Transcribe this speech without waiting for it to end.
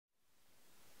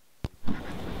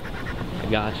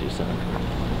got you, son.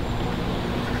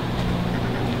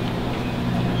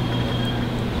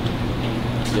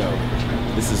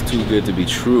 Yo, this is too good to be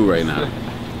true right now.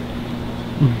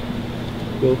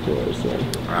 Go for it,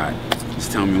 son. Alright,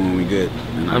 just tell me when we good.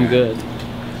 I'm good.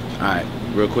 Alright,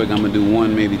 real quick, I'm gonna do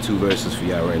one, maybe two verses for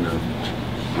y'all right now.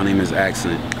 My name is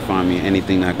Accent. Find me at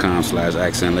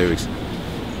anything.com/AccentLyrics.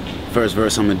 First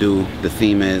verse I'm gonna do, the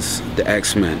theme is the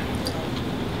X-Men.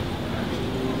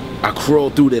 I crawl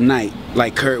through the night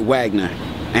like Kurt Wagner,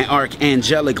 and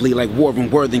arch-angelically like Warren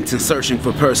Worthington, searching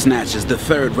for purse snatchers. The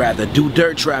third rather, do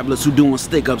dirt travelers who doing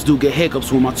stick-ups, do get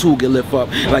hiccups when my tool get lift up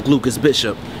like Lucas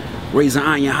Bishop. Raising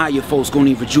iron higher folks gon'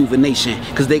 need rejuvenation,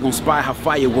 cause they gon' spy how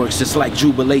fireworks just like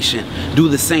jubilation. Do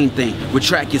the same thing,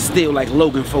 retract your steel like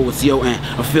Logan forwards, yo, and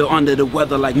I feel under the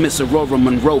weather like Miss Aurora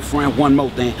Monroe. Friend, one more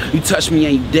thing, you touch me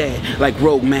and you dead, like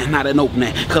Rogue Man, not an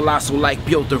opening. Colossal like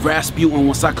Piotr Rasputin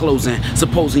once I close in.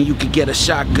 Supposing you could get a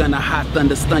shotgun, a hot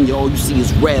thunder stun you, all you see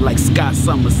is red like Scott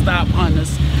Summers. Stop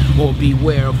hunters, or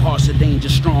beware of harsher danger.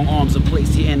 Strong arms are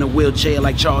placed here in a wheelchair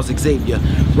like Charles Xavier.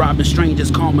 Robbing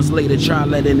strangers, commas later, try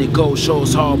letting it go.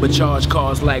 Shows hard but charge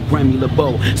cars like Remy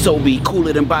LeBeau. So be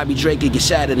cooler than Bobby Drake and get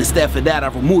shattered. Instead for that I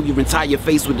remove your entire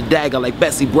face with a dagger like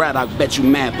Bessie Braddock. Bet you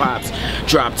mad pops.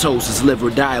 Drop toast is live or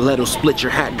die. Let her split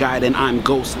your hat guide and I'm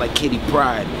ghost like Kitty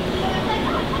Pryde.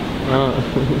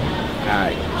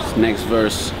 Alright, next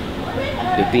verse.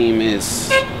 The theme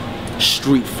is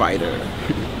Street Fighter.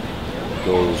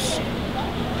 Goes,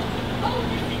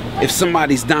 if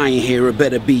somebody's dying here, it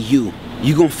better be you.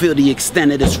 You gon' feel the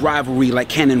extent of this rivalry like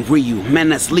Ken and Ryu. Man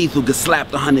that's lethal get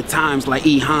slapped 100 times like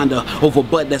E Honda. Over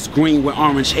butt that's green with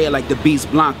orange hair like the Beast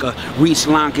Blanca. Reach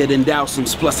Lanka then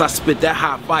Dowsums. Plus I spit that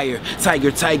hot fire.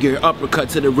 Tiger, uppercut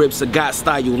to the ribs of God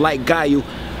style like Gayu.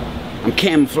 I'm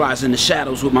camouflaged in the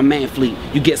shadows with my man fleet.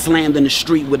 You get slammed in the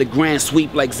street with a grand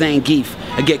sweep like Zangief.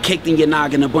 I get kicked in your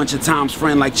noggin a bunch of times,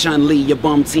 friend, like Chun-Li. Your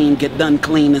bum team get done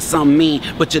clean and some mean,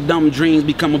 but your dumb dreams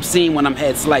become obscene when I'm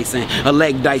head slicing. A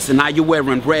leg dicing, now you're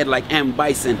wearing red like M.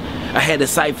 Bison. Ahead of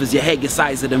ciphers, your head gets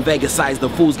sizer than Vegas size. The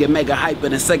fools get mega hyper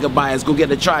than Sega buyers. Go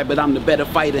get a try, but I'm the better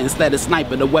fighter instead of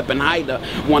sniper, the weapon hider.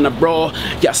 Wanna brawl?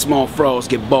 Y'all small frauds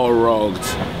get ball rogged.